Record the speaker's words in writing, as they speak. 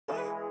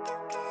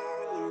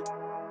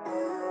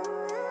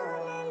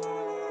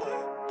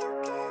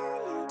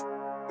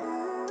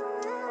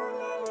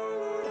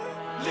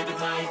Living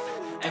life,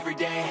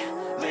 everyday,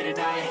 late at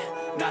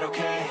night, not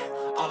okay.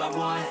 All I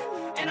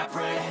want, and I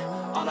pray,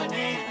 all I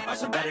need are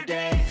some better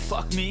days.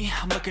 Fuck me,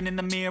 I'm looking in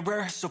the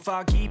mirror, so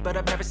foggy, but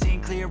I've never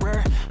seen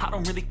clearer. I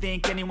don't really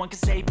think anyone can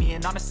save me,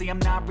 and honestly I'm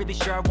not really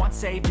sure I want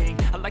saving.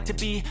 I like to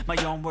be my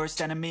own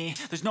worst enemy.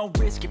 There's no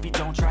risk if you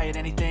don't try at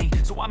anything,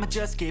 so I'ma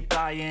just keep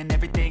buying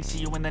everything. See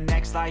you in the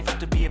next life, have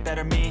to be a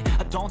better me.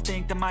 I don't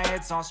think that my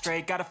head's on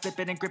straight, gotta flip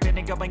it and grip it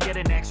and go and get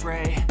an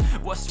x-ray.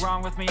 What's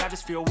wrong with me? I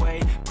just feel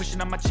weight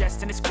pushing on my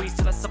chest and it squeezes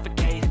till I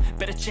suffocate.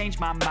 Better change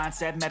my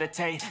mindset,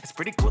 meditate. It's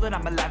pretty cool that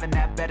I'm alive and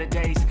have better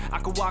days. I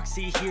could walk,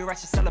 see, hear, I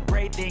should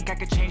celebrate. Think I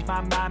could change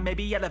my mind,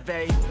 maybe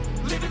elevate.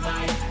 Living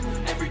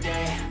life,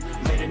 everyday,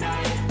 late at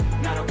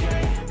night, not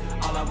okay.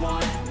 All I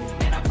want,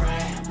 and I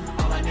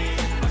pray, all I need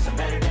are some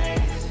better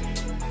days.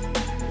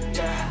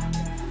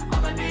 Yeah,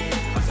 all I need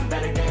are some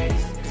better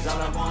days. Cause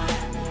all I want,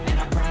 and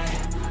I pray,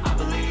 I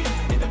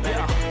believe in the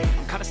better days.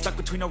 I'm kinda stuck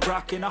between a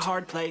rock and a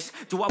hard place.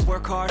 Do I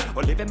work hard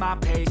or live at my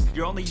pace?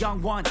 You're only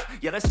young once,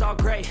 yeah that's all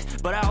great,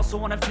 but I also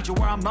want a future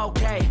where I'm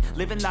okay.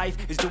 Living life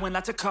is doing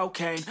lots of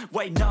cocaine.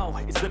 Wait no,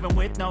 it's living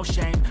with no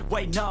shame.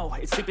 Wait no,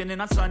 it's sleeping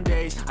in on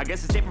Sundays. I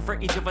guess it's different for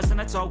each of us and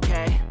that's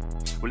okay.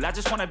 Well I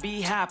just wanna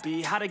be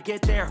happy, how to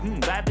get there?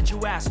 Glad that you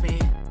asked me.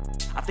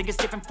 I think it's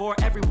different for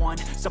everyone.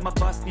 Some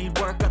of us need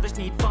work, others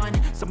need fun.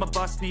 Some of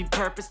us need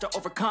purpose to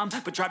overcome.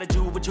 But try to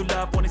do what you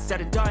love when it's said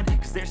and done.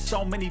 Cause there's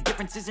so many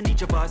differences in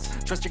each of us.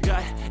 Trust your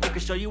gut, it can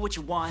show you what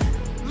you want.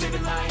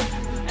 Living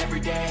life,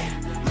 everyday,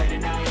 late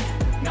at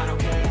night, not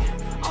okay.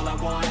 All I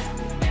want,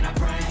 and I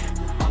pray,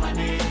 all I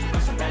need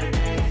are some better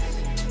days.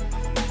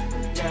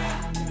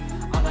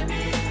 Yeah, all I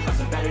need are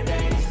some better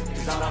days.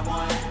 Cause all I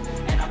want,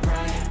 and I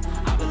pray,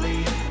 I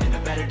believe in the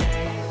better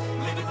days.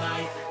 Living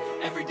life,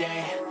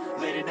 everyday,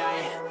 late at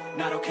night,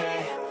 not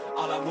okay.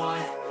 All I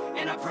want,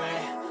 and I pray,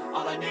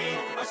 all I need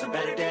are some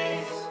better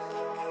days.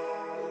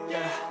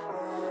 Yeah,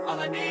 all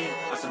I need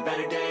are some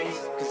better days.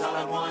 Cause all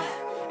I want,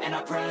 and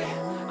I pray,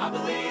 I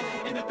believe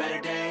in the better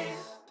days.